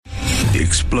The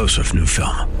explosive new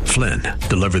film, Flynn,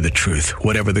 deliver the truth,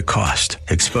 whatever the cost.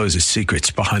 Exposes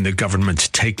secrets behind the government's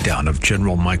takedown of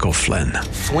General Michael Flynn.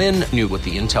 Flynn knew what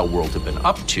the intel world had been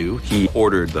up to. He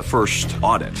ordered the first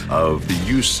audit of the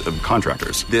use of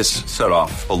contractors. This set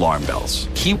off alarm bells.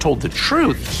 He told the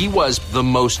truth. He was the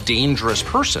most dangerous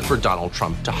person for Donald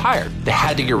Trump to hire. They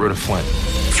had to get rid of Flynn.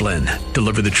 Flynn,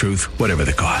 deliver the truth, whatever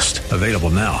the cost. Available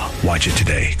now. Watch it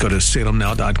today. Go to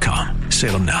salemnow.com.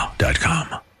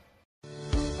 salemnow.com.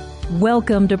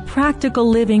 Welcome to Practical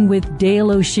Living with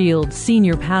Dale O'Shields,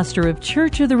 Senior Pastor of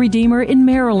Church of the Redeemer in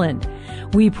Maryland.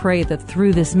 We pray that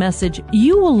through this message,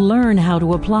 you will learn how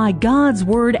to apply God's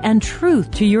Word and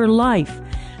truth to your life.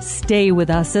 Stay with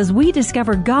us as we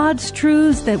discover God's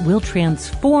truths that will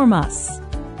transform us.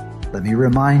 Let me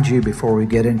remind you before we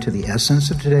get into the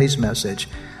essence of today's message,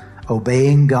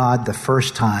 obeying God the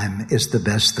first time is the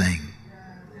best thing.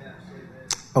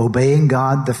 Obeying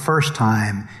God the first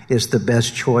time is the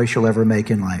best choice you'll ever make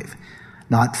in life.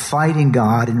 Not fighting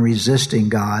God and resisting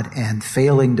God and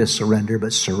failing to surrender,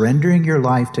 but surrendering your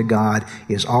life to God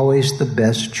is always the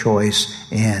best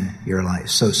choice in your life.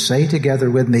 So say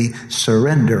together with me,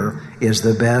 surrender is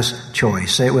the best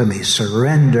choice. Say it with me,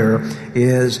 surrender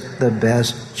is the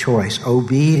best choice.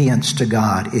 Obedience to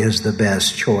God is the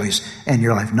best choice in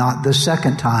your life. Not the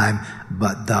second time,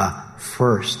 but the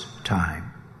first time.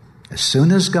 As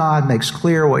soon as God makes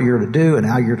clear what you're to do and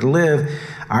how you're to live,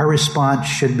 our response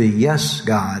should be, yes,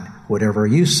 God, whatever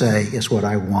you say is what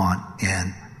I want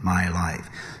in my life.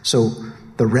 So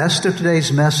the rest of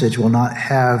today's message will not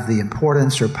have the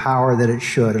importance or power that it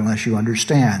should unless you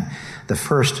understand the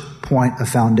first point of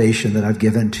foundation that I've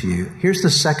given to you. Here's the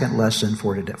second lesson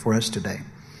for us today.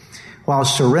 While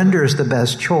surrender is the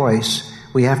best choice,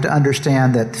 we have to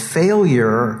understand that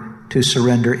failure to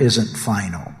surrender isn't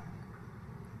final.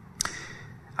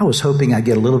 I was hoping I'd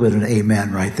get a little bit of an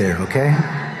amen right there, okay?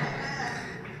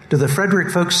 Do the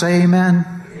Frederick folks say amen?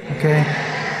 Okay.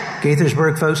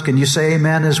 Gaithersburg folks, can you say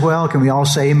amen as well? Can we all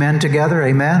say amen together?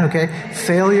 Amen, okay?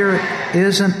 Failure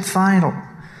isn't final.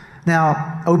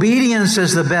 Now, obedience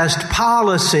is the best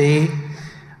policy,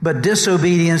 but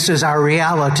disobedience is our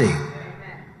reality.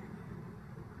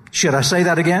 Should I say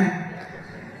that again?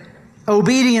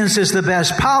 Obedience is the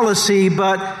best policy,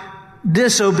 but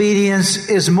disobedience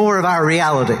is more of our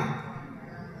reality.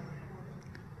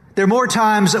 There are more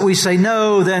times that we say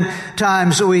no than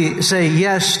times that we say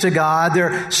yes to God. There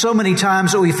are so many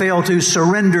times that we fail to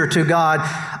surrender to God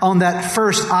on that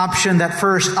first option, that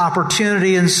first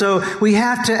opportunity. And so we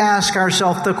have to ask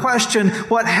ourselves the question,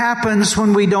 what happens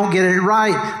when we don't get it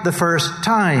right the first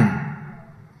time?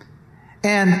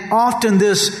 And often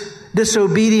this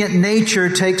disobedient nature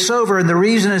takes over, and the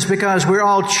reason is because we're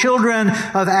all children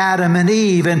of Adam and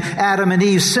Eve, and Adam and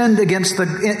Eve sinned against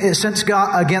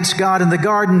God in the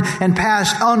garden and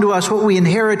passed on to us what we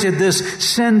inherited, this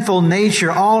sinful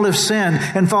nature. All have sinned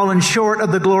and fallen short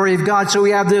of the glory of God. So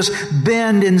we have this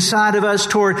bend inside of us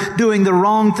toward doing the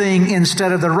wrong thing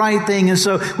instead of the right thing. And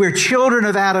so we're children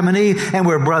of Adam and Eve, and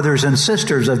we're brothers and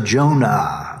sisters of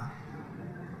Jonah.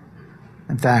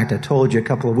 In fact, I told you a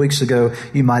couple of weeks ago,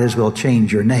 you might as well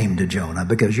change your name to Jonah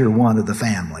because you're one of the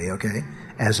family, okay?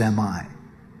 As am I.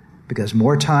 Because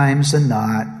more times than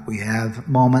not, we have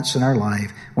moments in our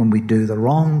life when we do the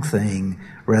wrong thing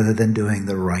rather than doing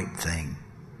the right thing.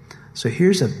 So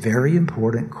here's a very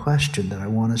important question that I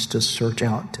want us to search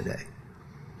out today.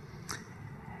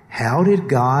 How did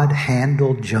God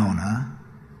handle Jonah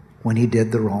when he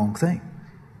did the wrong thing?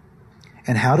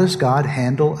 And how does God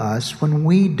handle us when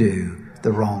we do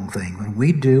the wrong thing, when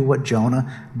we do what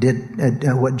Jonah did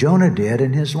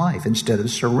in his life? Instead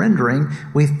of surrendering,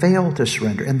 we fail to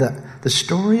surrender. And the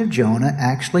story of Jonah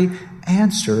actually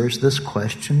answers this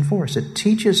question for us. It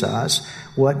teaches us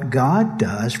what God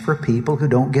does for people who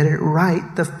don't get it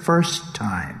right the first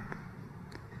time.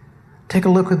 Take a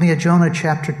look with me at Jonah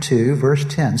chapter 2, verse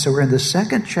 10. So we're in the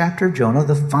second chapter of Jonah,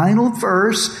 the final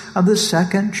verse of the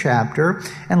second chapter,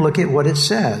 and look at what it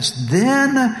says.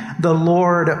 Then the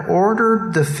Lord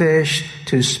ordered the fish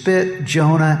to spit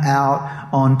Jonah out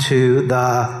onto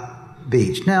the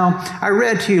beach. Now, I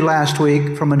read to you last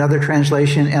week from another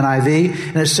translation, NIV,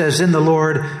 and it says, then the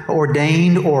Lord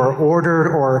ordained or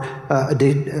ordered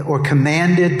or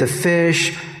commanded the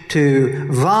fish to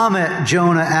vomit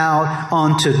Jonah out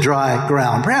onto dry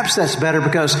ground. Perhaps that's better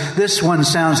because this one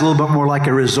sounds a little bit more like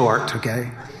a resort,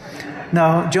 okay?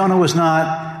 No, Jonah was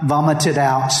not vomited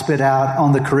out, spit out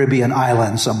on the Caribbean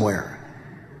island somewhere.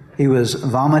 he was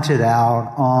vomited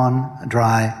out on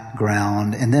dry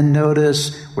ground. And then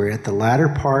notice we're at the latter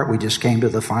part. We just came to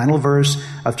the final verse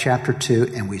of chapter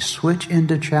 2, and we switch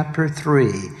into chapter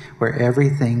 3, where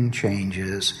everything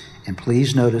changes. And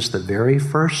please notice the very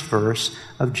first verse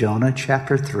of Jonah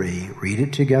chapter 3. Read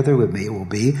it together with me. It will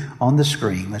be on the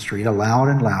screen. Let's read aloud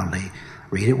and loudly.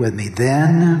 Read it with me.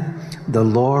 Then the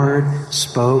Lord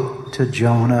spoke to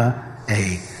Jonah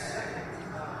a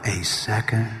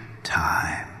second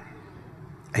time.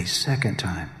 A second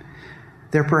time.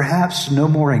 There are perhaps no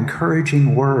more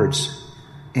encouraging words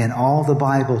in all the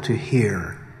Bible to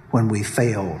hear when we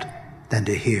failed than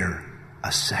to hear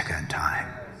a second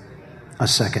time. A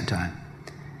second time.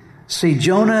 See,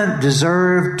 Jonah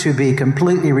deserved to be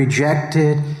completely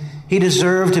rejected. He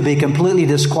deserved to be completely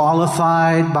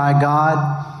disqualified by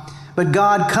God. But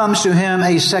God comes to him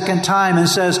a second time and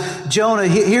says, Jonah,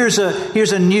 here's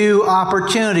a new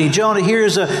opportunity. Jonah,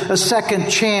 here's a second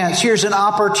chance. Here's an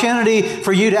opportunity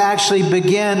for you to actually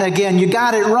begin again. You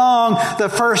got it wrong the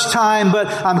first time, but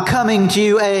I'm coming to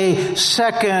you a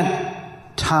second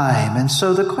time. And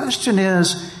so the question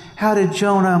is, how did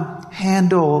Jonah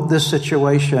handle this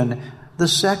situation the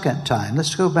second time?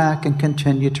 Let's go back and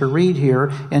continue to read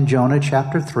here in Jonah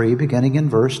chapter 3, beginning in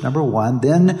verse number 1.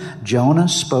 Then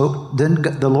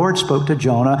the Lord spoke to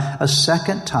Jonah a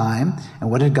second time. And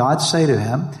what did God say to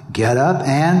him? Get up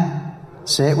and,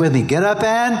 say it with me, get up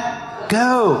and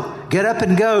go. Get up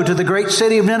and go to the great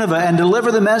city of Nineveh and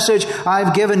deliver the message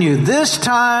I've given you. This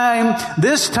time,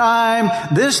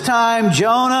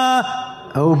 Jonah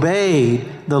obeyed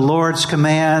the Lord's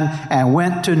command and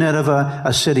went to Nineveh,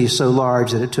 a city so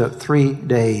large that it took 3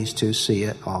 days to see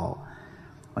it all.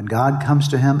 When God comes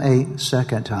to him a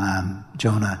second time,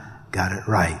 Jonah got it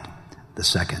right the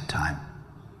second time.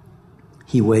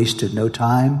 He wasted no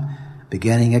time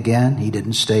beginning again. He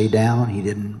didn't stay down. He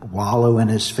didn't wallow in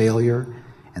his failure.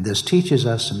 And this teaches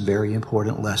us some very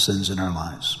important lessons in our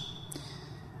lives.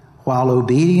 While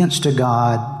obedience to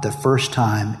God the first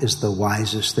time is the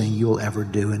wisest thing you'll ever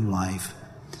do in life,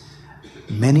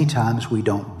 many times we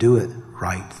don't do it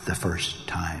right the first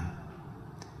time.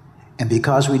 And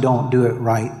because we don't do it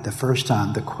right the first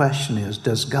time, the question is,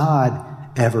 does God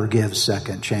ever give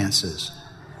second chances?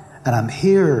 And I'm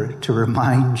here to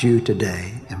remind you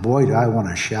today, and boy, do I want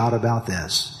to shout about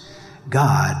this,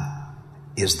 God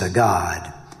is the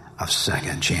God of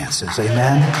second chances.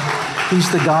 Amen?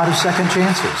 He's the God of second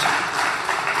chances.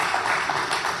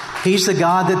 He's the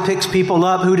God that picks people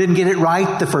up who didn't get it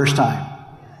right the first time.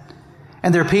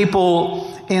 And there are people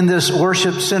in this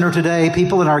worship center today,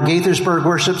 people in our Gaithersburg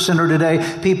worship center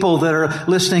today, people that are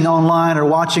listening online or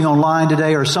watching online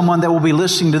today, or someone that will be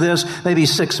listening to this maybe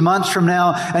 6 months from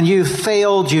now, and you've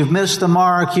failed, you've missed the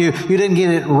mark, you didn't get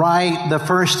it right the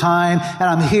first time. And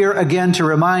I'm here again to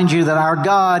remind you that our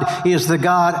God is the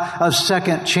God of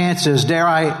second chances. Dare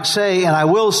I say, and I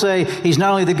will say, He's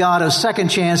not only the God of second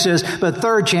chances, but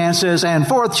third chances and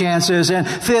fourth chances and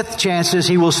fifth chances.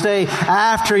 He will stay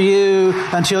after you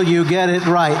until you get it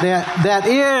right. That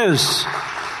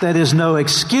is no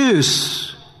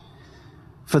excuse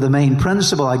for the main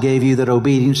principle I gave you, that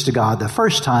obedience to God the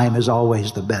first time is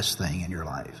always the best thing in your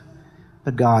life.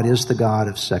 But God is the God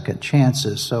of second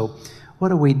chances. So what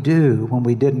do we do when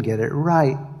we didn't get it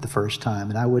right the first time?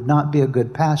 And I would not be a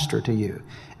good pastor to you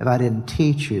if I didn't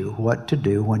teach you what to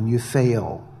do when you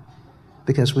fail.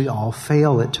 Because we all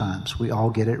fail at times. We all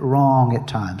get it wrong at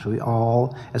times. We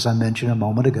all, as I mentioned a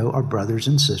moment ago, are brothers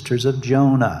and sisters of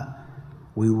Jonah.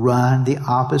 We run the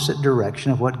opposite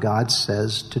direction of what God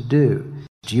says to do.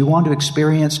 Do you want to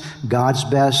experience God's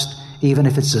best even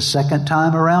if it's the second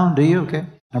time around? Do you? Okay.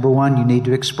 Number one, you need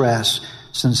to express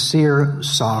sincere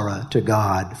sorrow to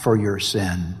God for your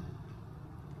sin.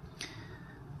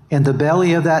 In the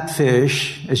belly of that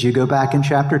fish, as you go back in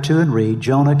chapter 2 and read,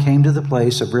 Jonah came to the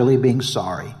place of really being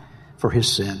sorry for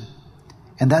his sin.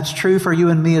 And that's true for you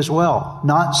and me as well.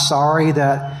 Not sorry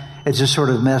that it just sort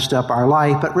of messed up our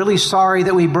life, but really sorry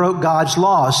that we broke God's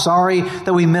law. Sorry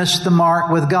that we missed the mark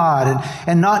with God.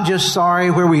 And not just sorry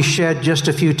where we shed just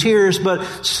a few tears, but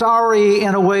sorry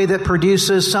in a way that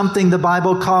produces something the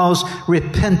Bible calls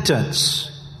repentance.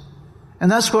 And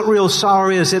that's what real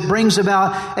sorrow is. It brings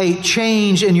about a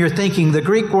change in your thinking. The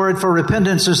Greek word for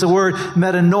repentance is the word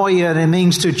metanoia, and it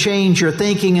means to change your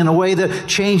thinking in a way that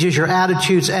changes your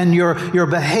attitudes and your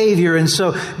behavior. And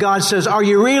so God says, are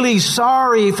you really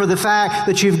sorry for the fact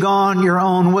that you've gone your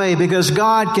own way? Because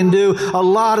God can do a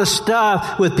lot of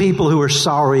stuff with people who are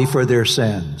sorry for their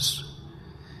sins.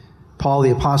 Paul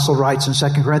the Apostle writes in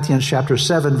 2 Corinthians chapter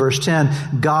 7, verse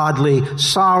 10, godly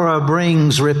sorrow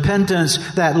brings repentance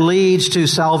that leads to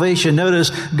salvation.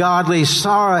 Notice, godly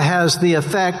sorrow has the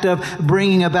effect of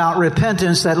bringing about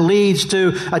repentance that leads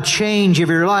to a change of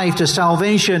your life, to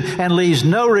salvation, and leaves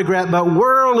no regret. But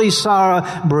worldly sorrow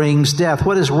brings death.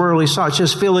 What is worldly sorrow? It's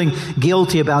just feeling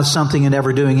guilty about something and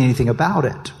never doing anything about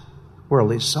it.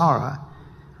 Worldly sorrow.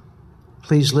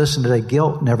 Please listen today.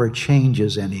 Guilt never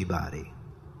changes anybody.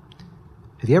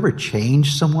 Have you ever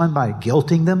changed someone by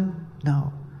guilting them?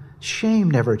 No.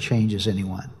 Shame never changes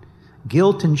anyone.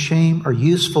 Guilt and shame are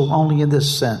useful only in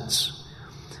this sense.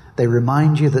 They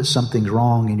remind you that something's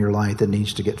wrong in your life that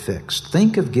needs to get fixed.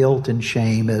 Think of guilt and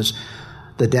shame as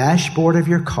the dashboard of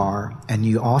your car, and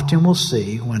you often will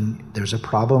see when there's a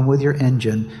problem with your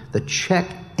engine, the check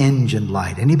engine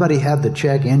light. Anybody have the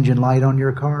check engine light on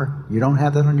your car? You don't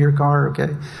have that on your car, okay?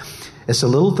 It's a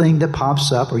little thing that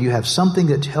pops up, or you have something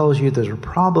that tells you there's a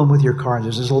problem with your car.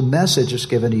 There's this little message that's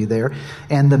given to you there.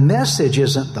 And the message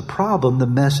isn't the problem. The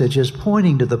message is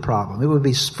pointing to the problem. It would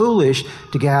be foolish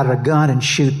to get out a gun and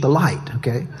shoot the light,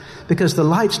 okay? Because the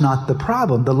light's not the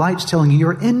problem. The light's telling you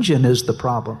your engine is the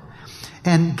problem.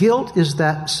 And guilt is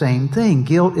that same thing.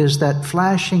 Guilt is that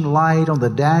flashing light on the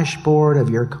dashboard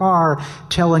of your car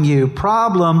telling you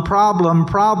problem, problem,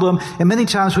 problem. And many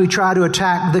times we try to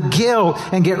attack the guilt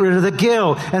and get rid of the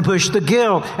guilt and push the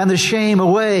guilt and the shame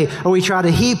away. Or we try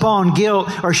to heap on guilt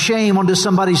or shame onto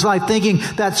somebody's life thinking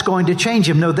that's going to change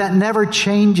him. No, that never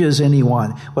changes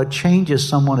anyone. What changes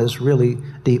someone is really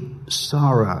deep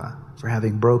sorrow for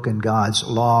having broken God's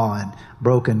law and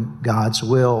broken God's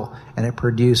will, and it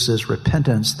produces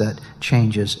repentance that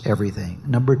changes everything.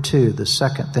 Number two, the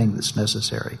second thing that's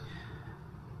necessary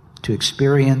to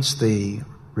experience the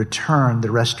return,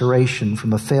 the restoration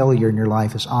from a failure in your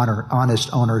life is honest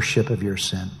ownership of your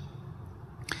sin.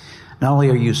 Not only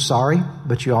are you sorry,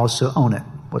 but you also own it.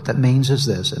 What that means is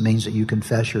this. It means that you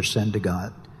confess your sin to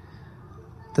God.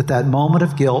 That moment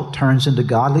of guilt turns into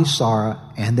godly sorrow,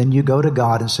 and then you go to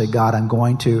God and say, God, I'm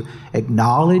going to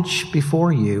acknowledge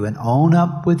before you and own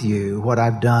up with you what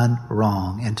I've done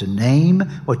wrong, and to name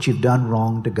what you've done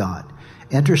wrong to God.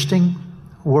 Interesting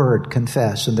word,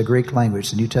 confess, in the Greek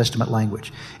language, the New Testament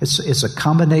language. It's a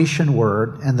combination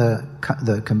word, and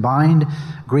the combined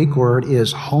Greek word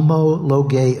is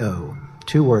homologeo.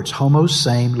 Two words, homo,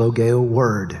 same, logeo,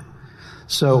 word.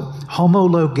 So,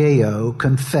 homologeo,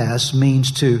 confess,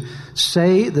 means to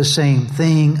say the same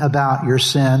thing about your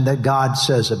sin that God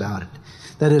says about it.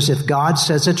 That is, if God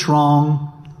says it's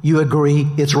wrong, you agree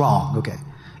it's wrong, okay?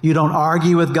 You don't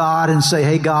argue with God and say,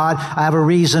 hey, God, I have a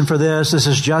reason for this. This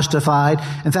is justified.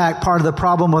 In fact, part of the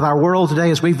problem with our world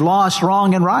today is we've lost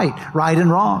wrong and right and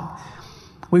wrong.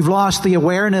 We've lost the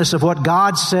awareness of what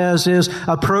God says is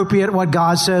appropriate and what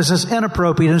God says is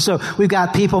inappropriate. And so we've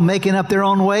got people making up their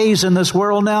own ways in this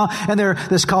world now, and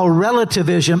this called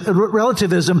relativism.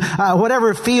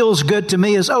 Whatever feels good to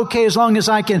me is okay as long as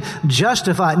I can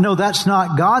justify it. No, that's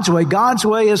not God's way. God's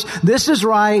way is this is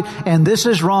right and this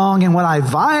is wrong. And when I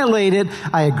violate it,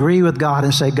 I agree with God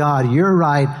and say, God, you're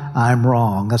right, I'm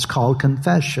wrong. That's called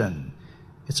confession.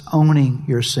 It's owning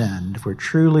your sin. If we're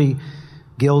truly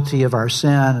guilty of our sin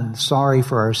and sorry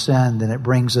for our sin, then it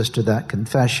brings us to that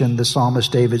confession. The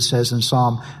psalmist David says in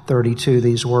Psalm 32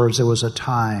 these words, there was a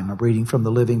time, I'm reading from the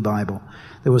Living Bible,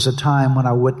 there was a time when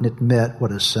I wouldn't admit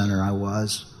what a sinner I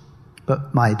was,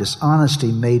 but my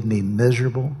dishonesty made me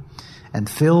miserable and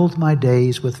filled my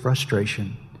days with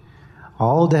frustration.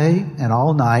 All day and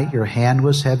all night your hand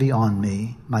was heavy on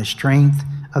me. My strength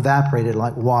evaporated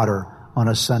like water on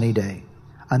a sunny day.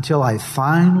 Until I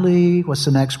finally, what's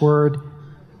the next word?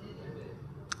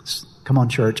 Come on,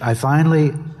 church. I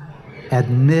finally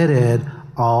admitted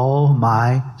all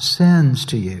my sins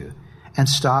to you and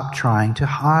stopped trying to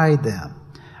hide them.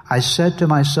 I said to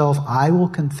myself, I will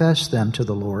confess them to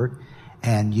the Lord,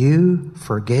 and you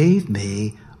forgave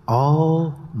me.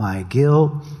 All my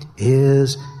guilt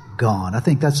is gone. I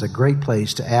think that's a great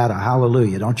place to add a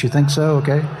hallelujah. Don't you think so?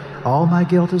 Okay. All my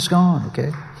guilt is gone.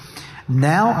 Okay.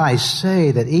 Now I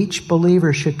say that each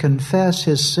believer should confess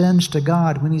his sins to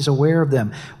God when he's aware of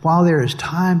them. While there is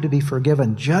time to be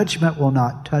forgiven, judgment will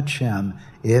not touch him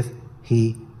if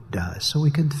he does. So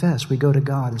we confess. We go to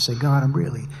God and say, God, I'm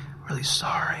really, really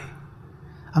sorry.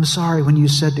 I'm sorry when you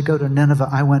said to go to Nineveh,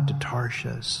 I went to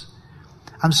Tarshish.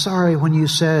 I'm sorry when you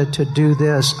said to do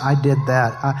this, I did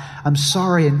that. I'm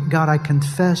sorry, and God, I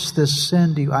confess this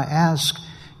sin to you. I ask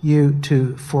you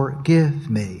to forgive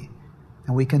me.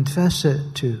 And we confess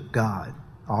it to God.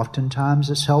 Oftentimes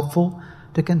it's helpful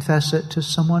to confess it to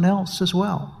someone else as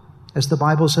well. As the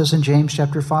Bible says in James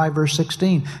chapter 5, verse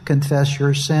 16, confess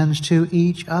your sins to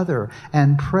each other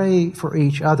and pray for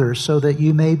each other so that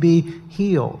you may be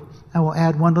healed. I will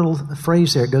add one little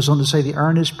phrase there. It goes on to say the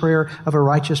earnest prayer of a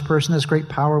righteous person has great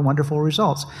power and wonderful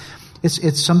results.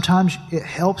 It's sometimes it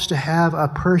helps to have a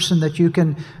person that you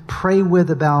can pray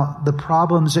with about the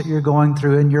problems that you're going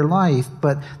through in your life.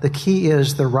 But the key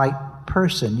is the right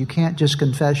person. You can't just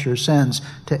confess your sins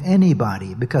to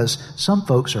anybody because some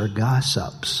folks are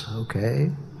gossips,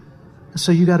 okay?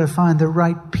 So you got to find the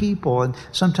right people. And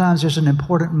sometimes there's an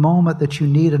important moment that you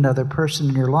need another person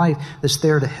in your life that's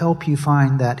there to help you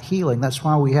find that healing. That's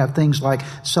why we have things like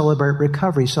Celebrate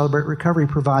Recovery. Celebrate Recovery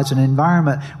provides an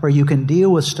environment where you can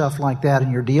deal with stuff like that,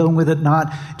 and you're dealing with it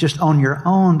not just on your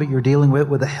own, but you're dealing with it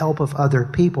with the help of other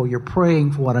people. You're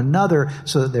praying for one another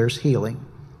so that there's healing.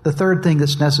 The third thing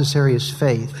that's necessary is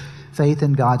faith. Faith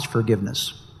in God's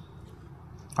forgiveness.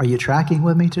 Are you tracking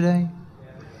with me today?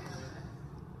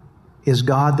 Is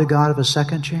God the God of a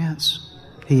second chance?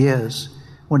 He is.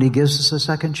 When He gives us a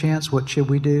second chance, what should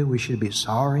we do? We should be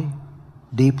sorry,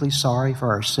 deeply sorry for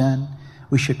our sin.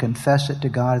 We should confess it to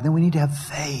God. And then we need to have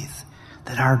faith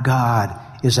that our God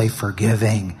is a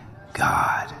forgiving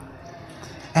God.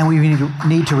 And we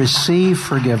need to receive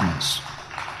forgiveness.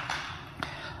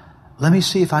 Let me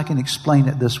see if I can explain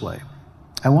it this way.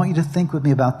 I want you to think with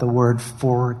me about the word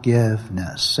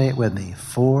forgiveness. Say it with me.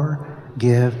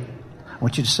 Forgive. I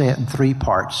want you to say it in 3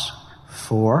 parts.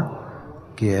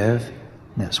 Forgiveness.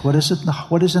 What is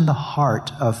in the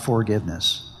heart of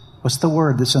forgiveness? What's the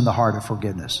word that's in the heart of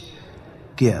forgiveness?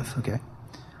 Give, okay?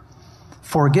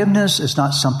 Forgiveness is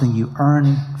not something you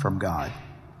earn from God.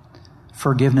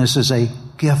 Forgiveness is a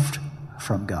gift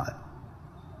from God.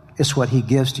 It's what He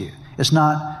gives to you. It's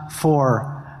not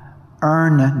for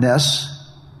earnness.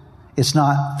 It's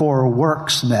not for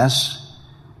worksness.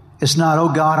 It's not, oh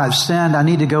God, I've sinned. I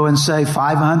need to go and say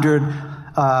 500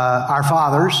 Our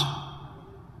Fathers.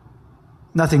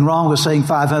 Nothing wrong with saying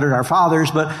 500 Our Fathers,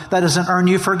 but that doesn't earn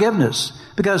you forgiveness.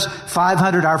 Because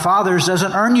 500 Our Fathers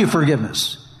doesn't earn you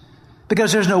forgiveness.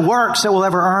 Because there's no works that will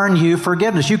ever earn you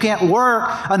forgiveness. You can't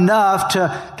work enough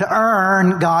to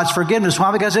earn God's forgiveness.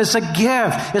 Why? Because it's a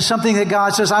gift. It's something that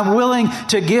God says, I'm willing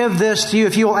to give this to you.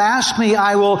 If you'll ask me,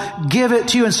 I will give it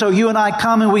to you. And so you and I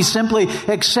come and we simply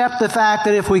accept the fact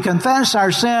that if we confess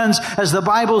our sins, as the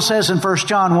Bible says in 1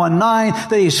 John 1:9,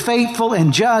 that He's faithful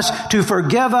and just to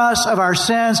forgive us of our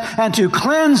sins and to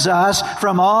cleanse us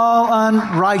from all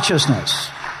unrighteousness.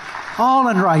 All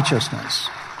unrighteousness.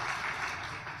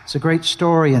 It's a great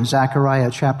story in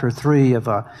Zechariah chapter 3 of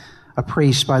a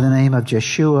priest by the name of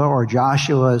Jeshua, or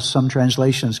Joshua, as some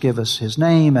translations give us his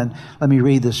name. And let me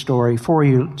read this story for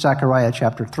you. Zechariah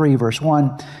chapter 3, verse 1.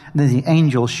 And then the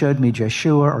angel showed me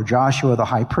Jeshua, or Joshua, the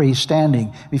high priest,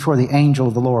 standing before the angel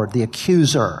of the Lord. The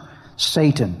accuser,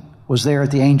 Satan, was there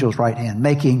at the angel's right hand,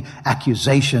 making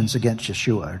accusations against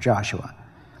Jeshua, or Joshua.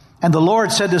 And the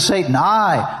Lord said to Satan,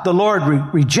 I, the Lord,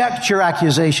 reject your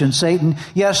accusation, Satan.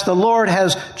 Yes, the Lord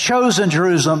has chosen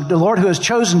Jerusalem. The Lord who has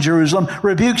chosen Jerusalem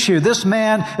rebukes you. This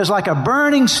man is like a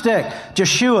burning stick.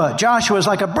 Joshua is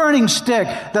like a burning stick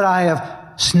that I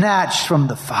have snatched from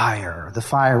the fire. The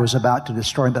fire was about to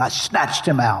destroy him, but I snatched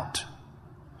him out.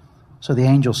 So the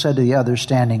angel said to the other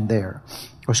standing there,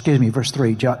 verse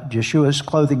 3, Jeshua's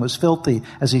clothing was filthy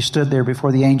as he stood there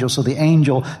before the angel. So the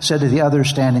angel said to the other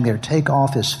standing there, take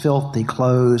off his filthy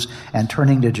clothes. And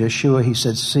turning to Jeshua, he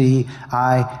said, see,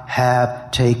 I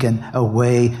have taken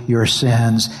away your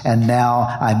sins, and now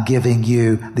I'm giving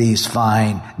you these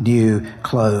fine new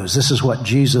clothes. This is what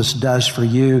Jesus does for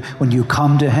you when you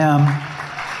come to Him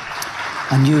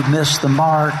and you've missed the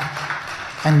mark.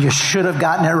 And you should have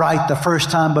gotten it right the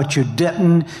first time, but you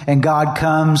didn't. And God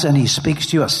comes and He speaks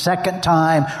to you a second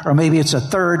time, or maybe it's a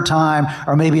third time,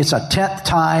 or maybe it's a 10th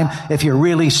time if you're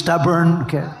really stubborn.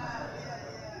 Okay.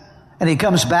 And He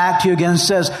comes back to you again and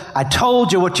says, I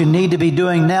told you what you need to be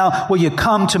doing now. Will you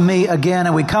come to me again?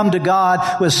 And we come to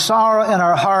God with sorrow in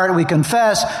our heart. We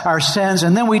confess our sins,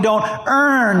 and then we don't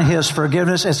earn His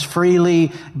forgiveness. It's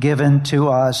freely given to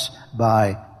us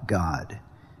by God.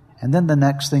 And then the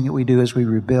next thing that we do is we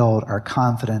rebuild our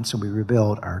confidence and we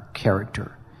rebuild our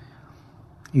character.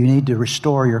 You need to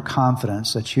restore your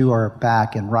confidence that you are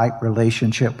back in right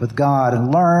relationship with God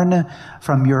and learn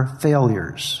from your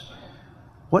failures.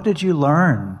 What did you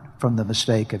learn from the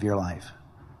mistake of your life?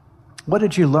 What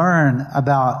did you learn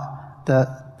about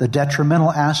the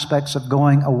detrimental aspects of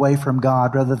going away from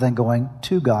God rather than going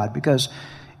to God? Because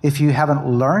if you haven't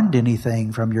learned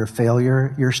anything from your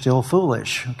failure, you're still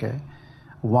foolish, okay?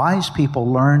 Wise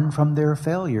people learn from their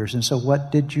failures. And so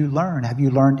what did you learn? Have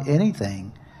you learned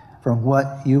anything from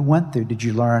what you went through? Did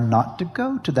you learn not to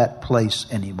go to that place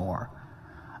anymore?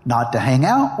 Not to hang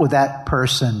out with that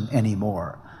person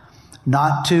anymore?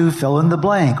 Not to fill in the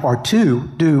blank or to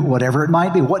do whatever it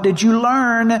might be. What did you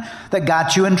learn that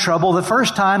got you in trouble the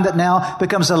first time that now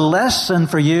becomes a lesson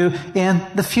for you in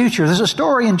the future? There's a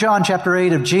story in John chapter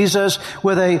 8 of Jesus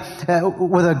with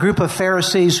a group of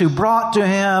Pharisees who brought to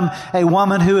him a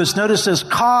woman who is noticed as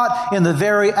caught in the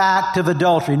very act of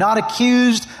adultery. Not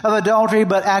accused of adultery,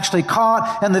 but actually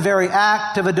caught in the very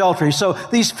act of adultery. So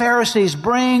these Pharisees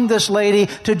bring this lady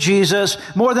to Jesus.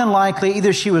 More than likely,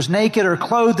 either she was naked or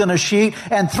clothed in a sheet,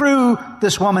 and threw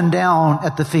this woman down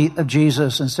at the feet of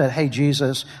Jesus and said, "Hey,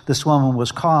 Jesus, this woman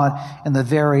was caught in the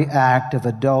very act of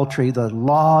adultery. The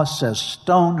law says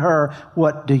stone her.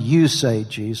 What do you say,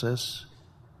 Jesus?"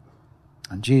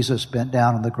 And Jesus bent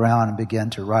down on the ground and began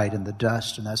to write in the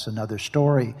dust. And that's another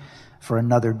story for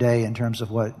another day in terms of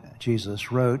what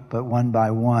Jesus wrote. But one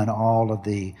by one, all of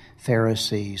the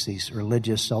Pharisees, these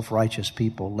religious, self-righteous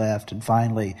people left. And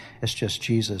finally, it's just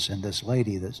Jesus and this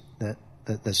lady that's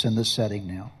in this setting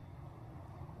now.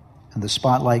 And the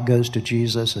spotlight goes to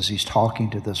Jesus as he's talking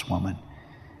to this woman.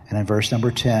 And in verse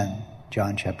number 10,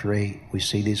 John chapter 8, we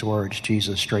see these words.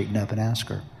 Jesus straightened up and asked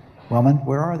her, "Woman,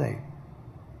 where are they?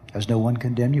 Has no one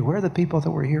condemned you? Where are the people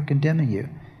that were here condemning you?"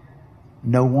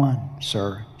 "No one,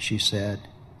 sir," she said.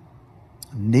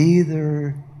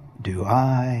 "Neither do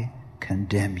I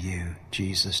condemn you,"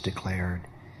 Jesus declared.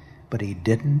 But he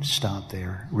didn't stop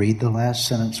there. Read the last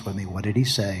sentence with me. What did he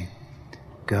say?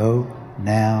 "Go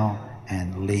now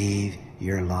and leave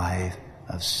your life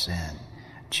of sin."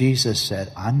 Jesus said,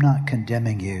 "I'm not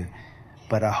condemning you,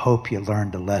 but I hope you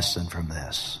learned a lesson from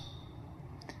this.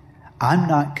 I'm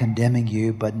not condemning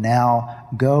you, but now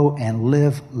go and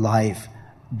live life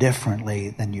differently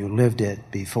than you lived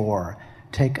it before.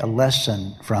 Take a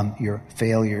lesson from your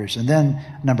failures." And then,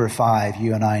 number 5,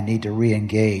 you and I need to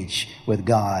re-engage with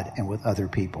God and with other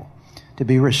people. To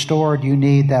be restored, you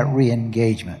need that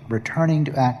re-engagement, returning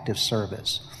to active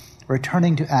service,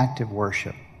 returning to active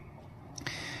worship.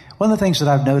 One of the things that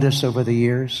I've noticed over the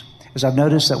years is I've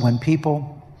noticed that when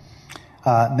people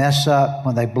mess up,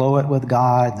 when they blow it with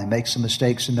God, and they make some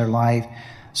mistakes in their life,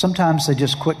 sometimes they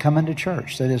just quit coming to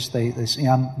church.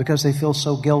 Because they feel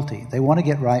so guilty. They want to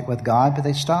get right with God, but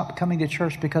they stop coming to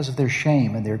church because of their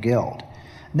shame and their guilt.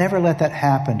 Never let that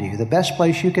happen to you. The best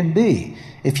place you can be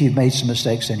if you've made some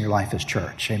mistakes in your life is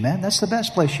church. Amen? That's the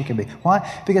best place you can be. Why?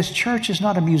 Because church is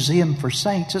not a museum for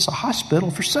saints. It's a hospital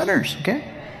for sinners. Okay?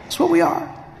 That's what we are.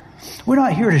 We're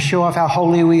not here to show off how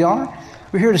holy we are.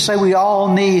 We're here to say we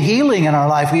all need healing in our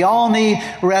life. We all need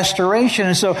restoration.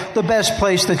 And so the best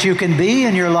place that you can be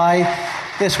in your life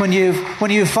is when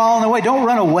you've fallen away. Don't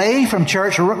run away from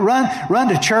church. Run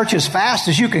to church as fast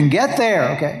as you can get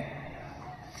there. Okay?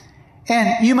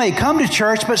 And you may come to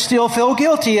church but still feel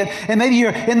guilty. And maybe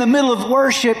you're in the middle of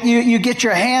worship, you get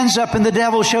your hands up and the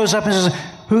devil shows up and says,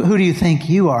 who do you think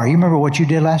you are? You remember what you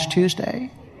did last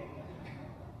Tuesday?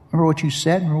 Remember what you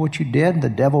said? Remember what you did? And the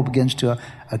devil begins to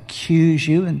accuse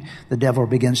you, and the devil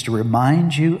begins to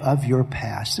remind you of your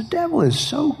past. The devil is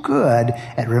so good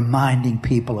at reminding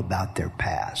people about their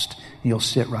past. He'll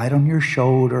sit right on your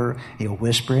shoulder, he'll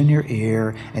whisper in your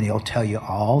ear, and he'll tell you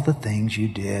all the things you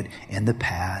did in the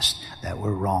past that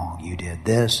were wrong. You did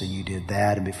this and you did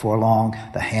that, and before long,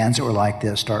 the hands that were like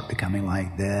this start becoming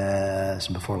like this,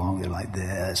 and before long, they're like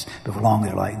this, before long,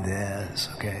 they're like this,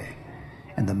 okay?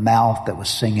 And the mouth that was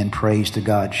singing praise to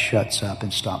God shuts up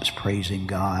and stops praising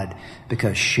God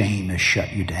because shame has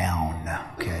shut you down,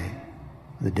 okay?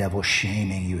 The devil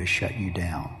shaming you has shut you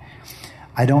down.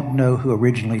 I don't know who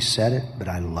originally said it, but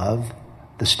I love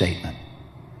the statement.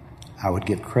 I would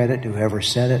give credit to whoever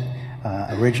said it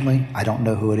originally. I don't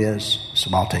know who it is,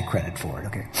 so I'll take credit for it,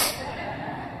 okay?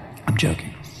 I'm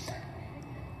joking.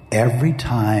 Every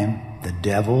time the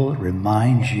devil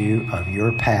reminds you of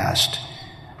your past,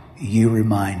 you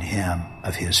remind him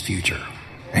of his future.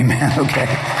 Amen? Okay.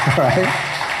 All right.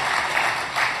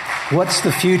 What's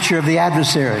the future of the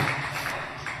adversary?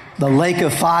 The lake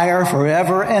of fire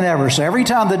forever and ever. So every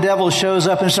time the devil shows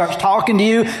up and starts talking to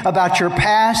you about your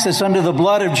past that's under the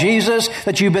blood of Jesus,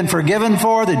 that you've been forgiven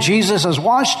for, that Jesus has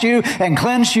washed you and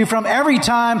cleansed you from, every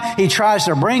time he tries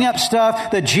to bring up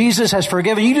stuff that Jesus has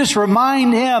forgiven, you just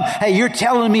remind him, hey, you're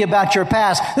telling me about your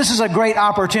past. This is a great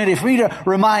opportunity for me to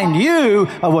remind you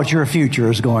of what your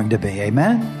future is going to be.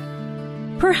 Amen?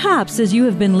 Perhaps as you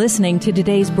have been listening to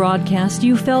today's broadcast,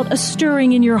 you felt a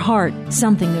stirring in your heart,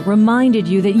 something that reminded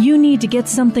you that you need to get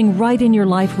something right in your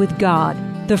life with God.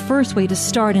 The first way to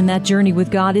start in that journey with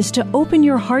God is to open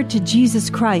your heart to Jesus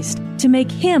Christ, to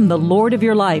make Him the Lord of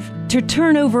your life, to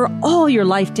turn over all your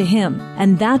life to Him.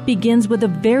 And that begins with a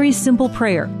very simple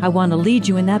prayer. I want to lead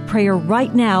you in that prayer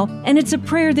right now, and it's a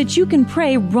prayer that you can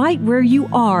pray right where you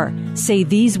are. Say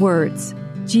these words: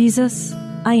 Jesus,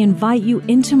 I invite you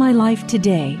into my life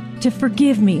today to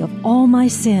forgive me of all my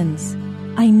sins.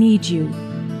 I need you.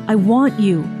 I want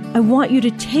you. I want you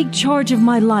to take charge of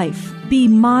my life. Be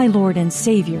my Lord and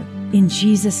Savior. In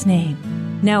Jesus' name.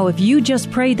 Now, if you just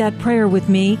prayed that prayer with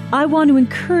me, I want to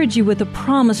encourage you with a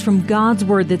promise from God's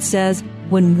Word that says,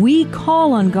 when we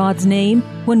call on God's name,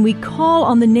 when we call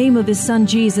on the name of His Son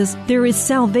Jesus, there is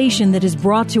salvation that is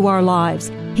brought to our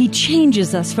lives. He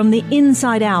changes us from the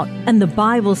inside out. And the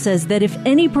Bible says that if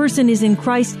any person is in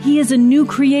Christ, he is a new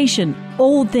creation.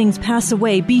 Old things pass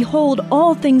away. Behold,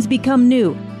 all things become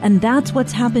new. And that's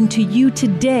what's happened to you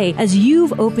today as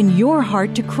you've opened your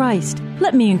heart to Christ.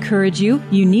 Let me encourage you.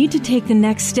 You need to take the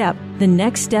next step. The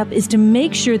next step is to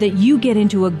make sure that you get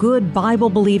into a good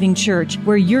Bible-believing church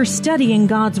where you're studying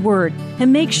God's Word.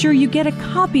 And make sure you get a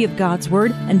copy of God's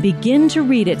Word and begin to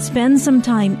read it. Spend some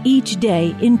time each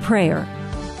day in prayer.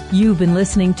 You've been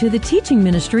listening to the teaching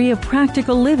ministry of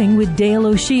Practical Living with Dale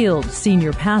O'Shield,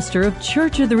 Senior Pastor of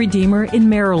Church of the Redeemer in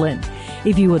Maryland.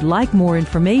 If you would like more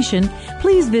information,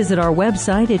 please visit our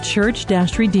website at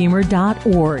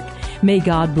church-redeemer.org. May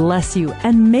God bless you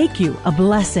and make you a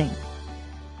blessing.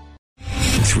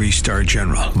 3-star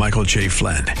General Michael J.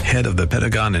 Flynn, head of the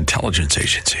Pentagon Intelligence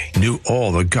Agency, knew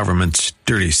all the government's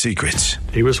dirty secrets.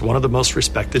 He was one of the most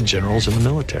respected generals in the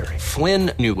military.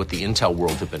 Flynn knew what the intel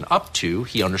world had been up to.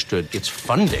 He understood its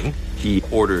funding. He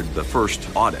ordered the first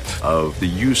audit of the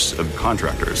use of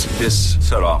contractors. This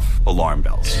set off alarm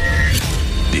bells.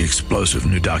 The explosive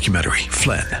new documentary,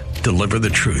 Flynn, Deliver the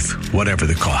Truth, Whatever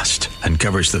the Cost,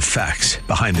 uncovers the facts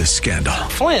behind this scandal.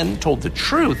 Flynn told the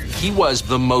truth. He was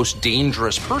the most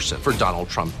dangerous person for Donald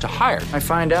Trump to hire. I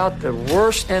find out the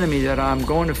worst enemy that I'm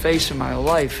going to face in my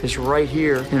life is right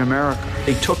here in America.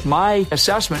 They took my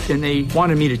assessment and they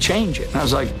wanted me to change it. And I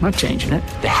was like, I'm not changing it.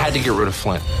 They had to get rid of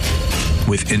Flynn.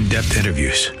 With in-depth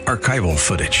interviews, archival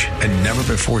footage, and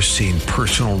never-before-seen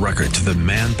personal records of the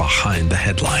man behind the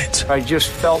headlines. I just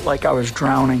felt like I was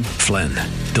drowning. Flynn,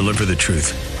 Deliver the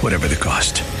Truth, Whatever the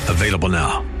Cost. Available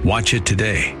now. Watch it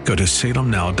today. Go to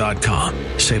salemnow.com.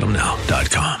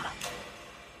 salemnow.com.